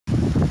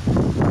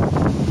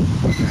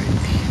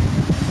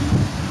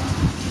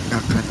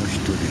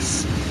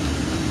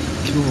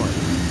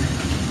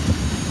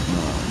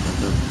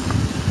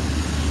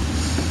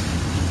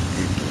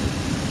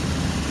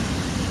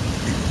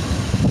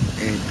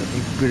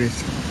プレッ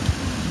サの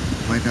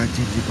マイナーチ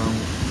ェンジ版をち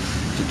ょ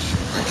っと紹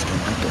介したい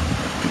なと思って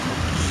ま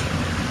す。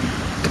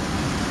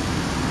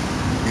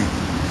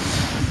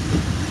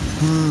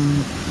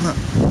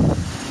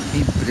イ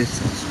ンプレッ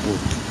サスポー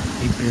ツ、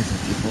インプレッサっ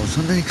てもうそ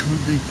んなに変わ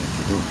んないんだけ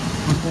ど、今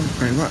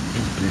回はイ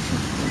ンプレッサ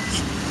スポーツ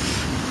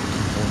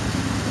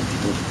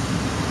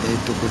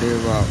これ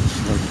はおそ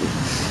らく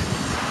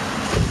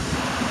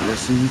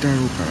安いだろ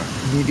うから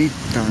2リッ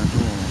ターのね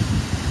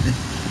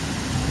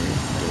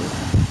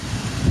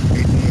NA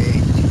エン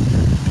ジンにな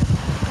って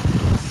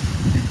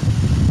ね、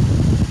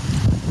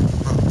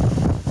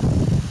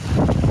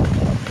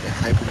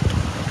ハイブリッド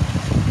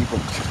リボッ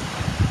クス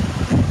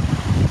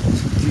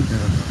そっちにな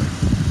らない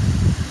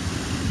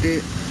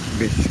で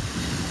ベース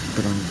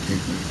ブラウンテー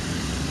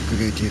ブ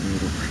グレーテーの色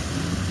から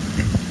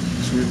ね、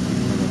そういう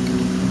車だけど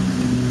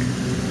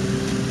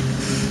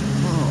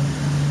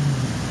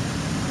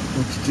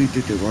落ち着い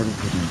てて悪くないね。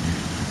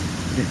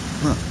で、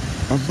バン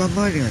パー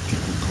周りが結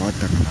構変わっ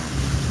たから、そ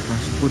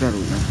こだろう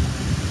な。そんな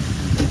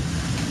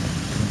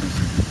感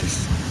じで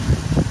す。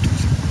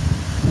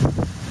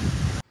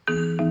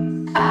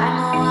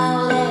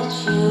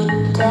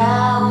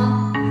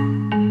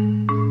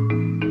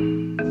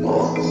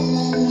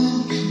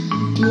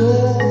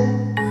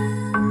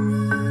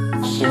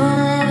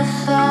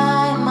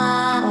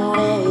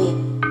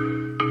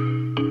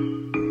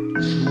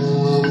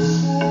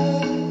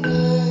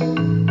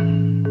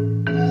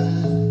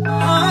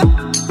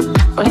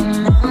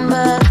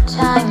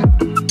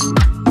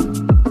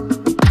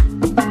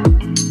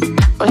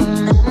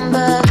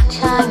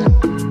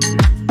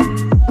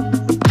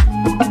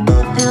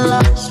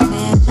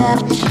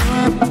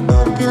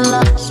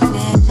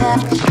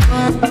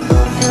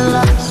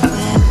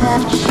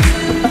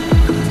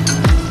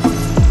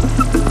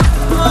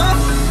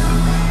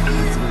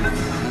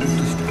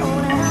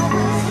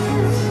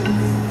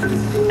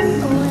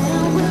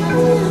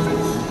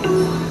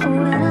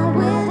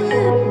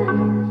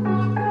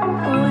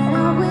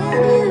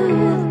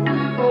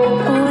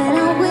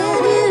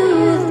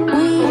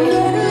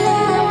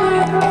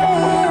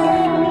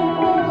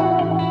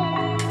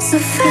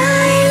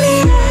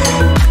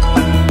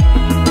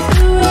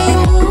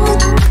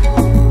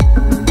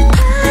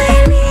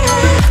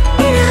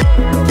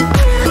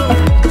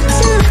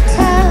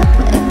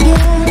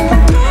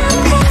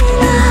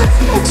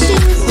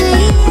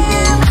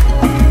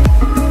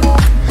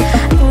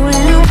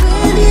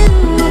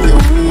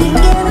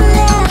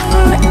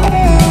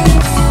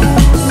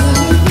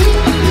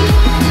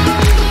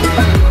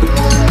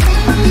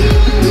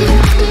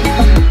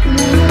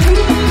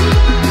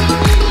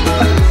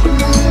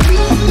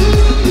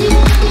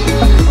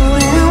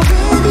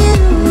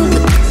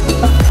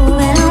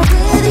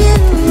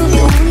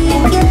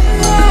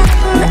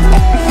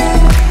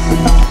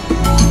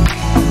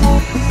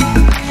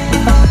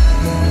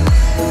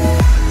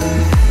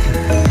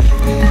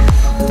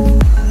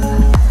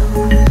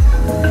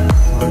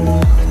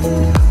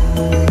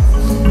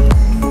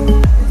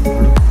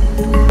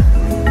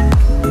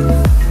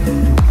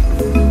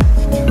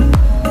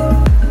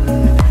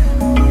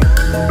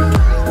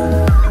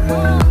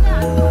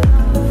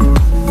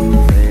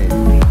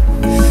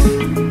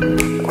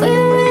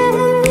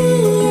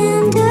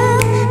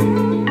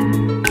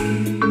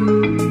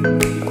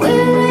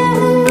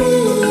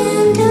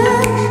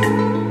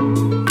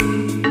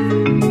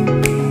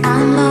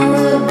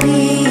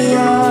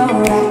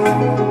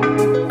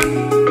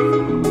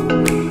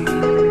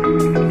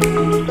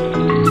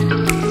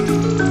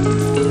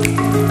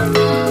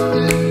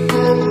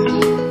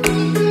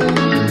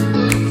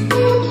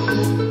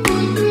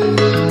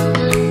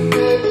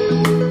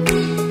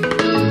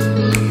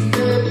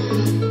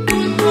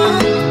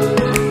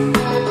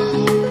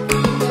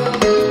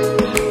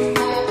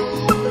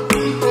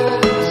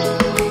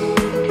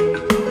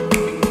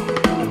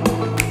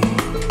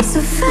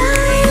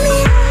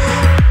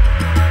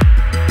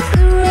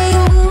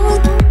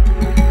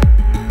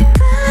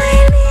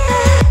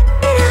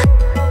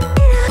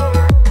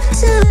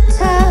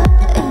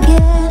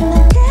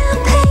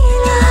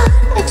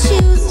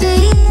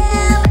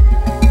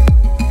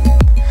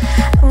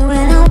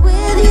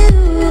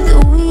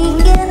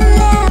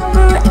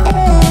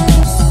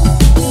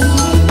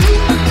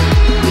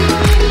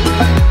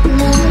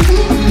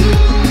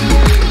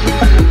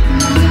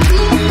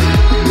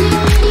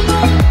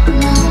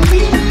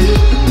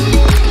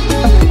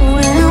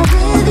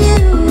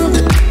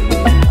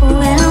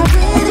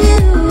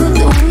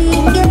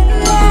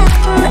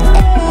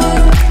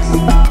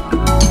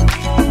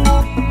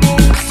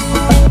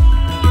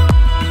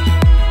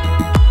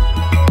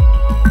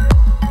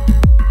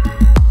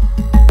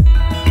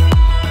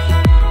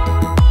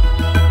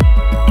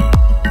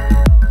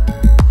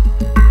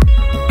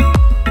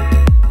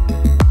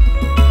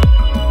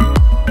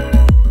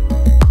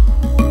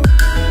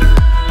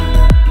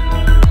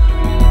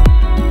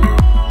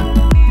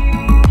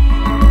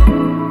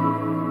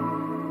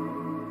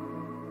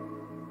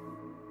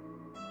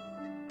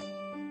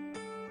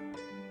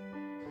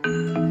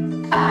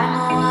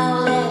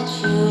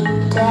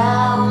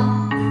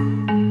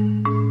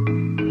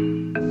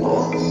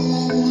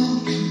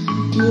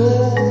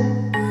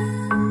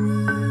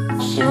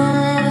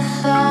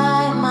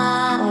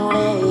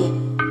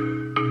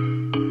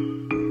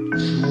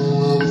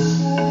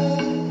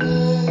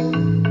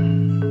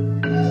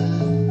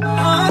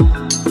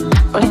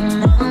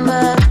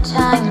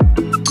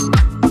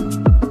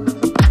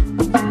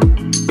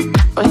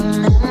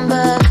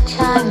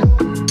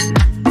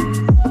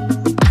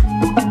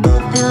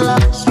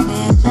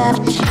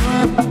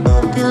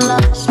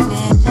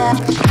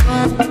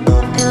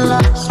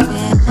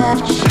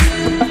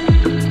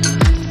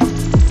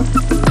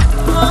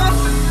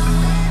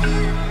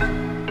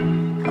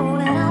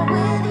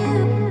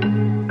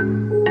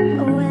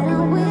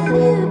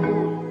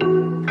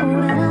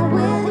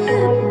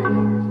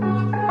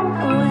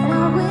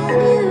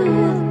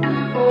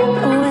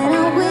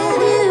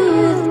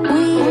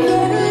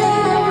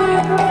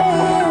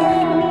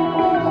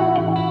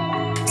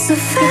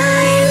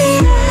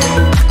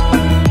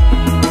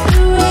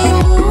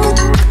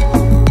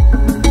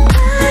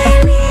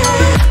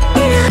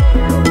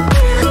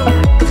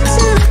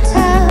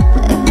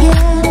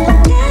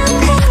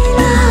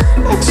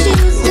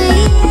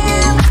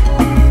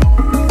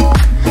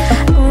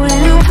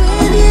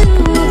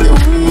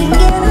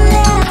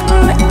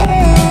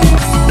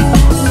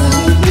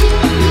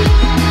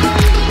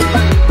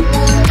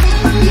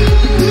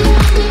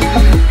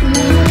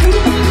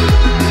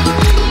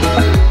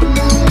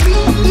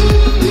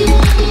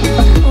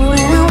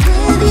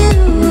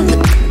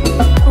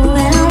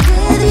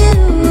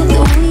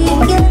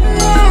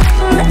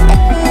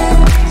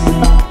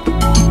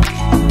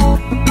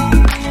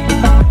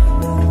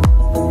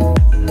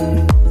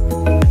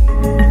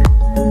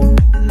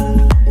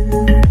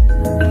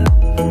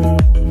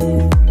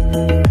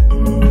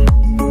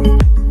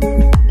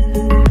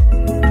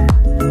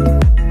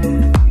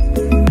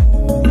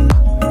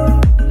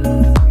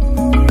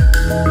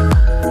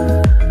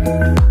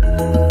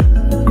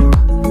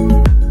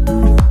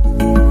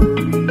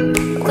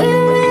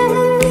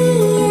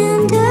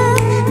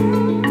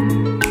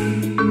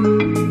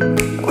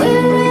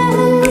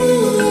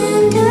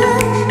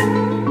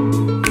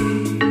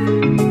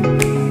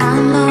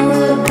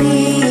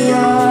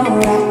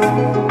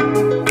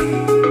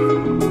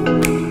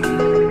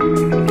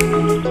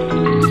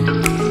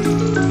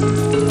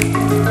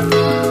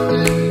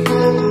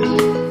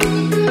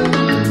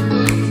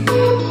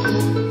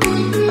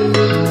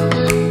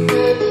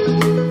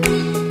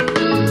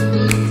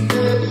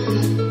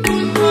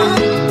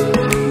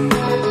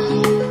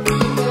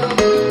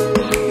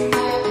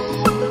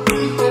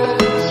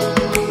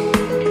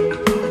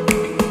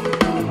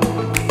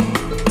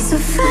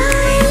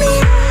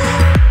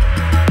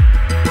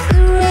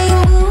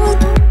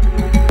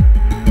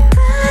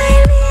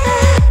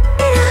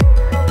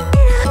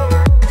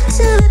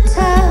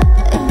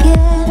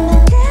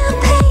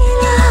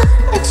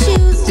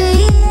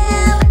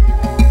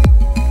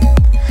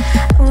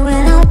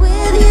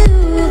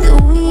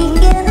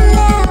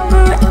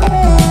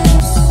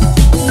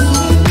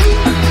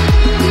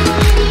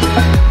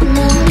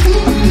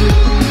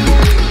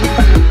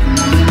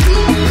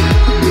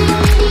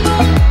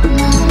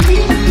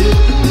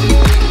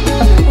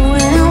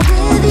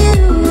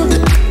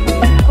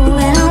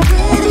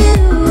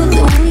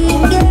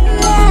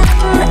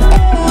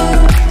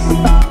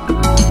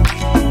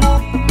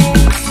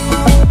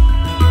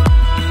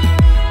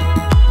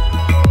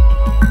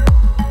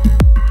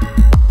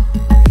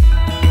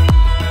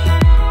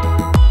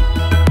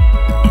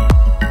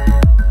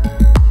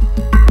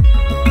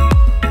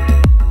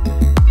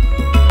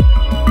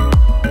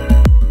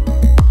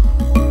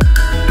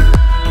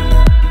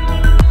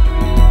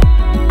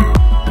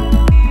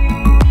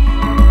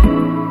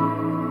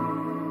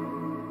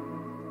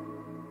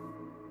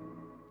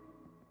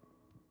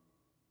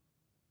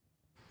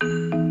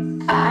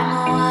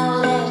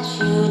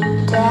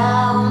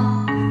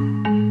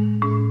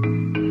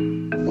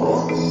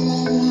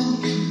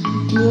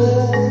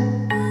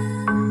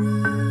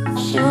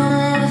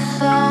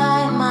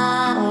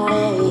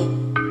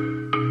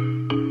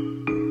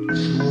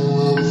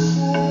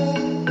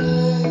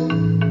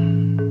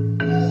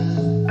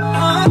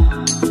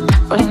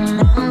これ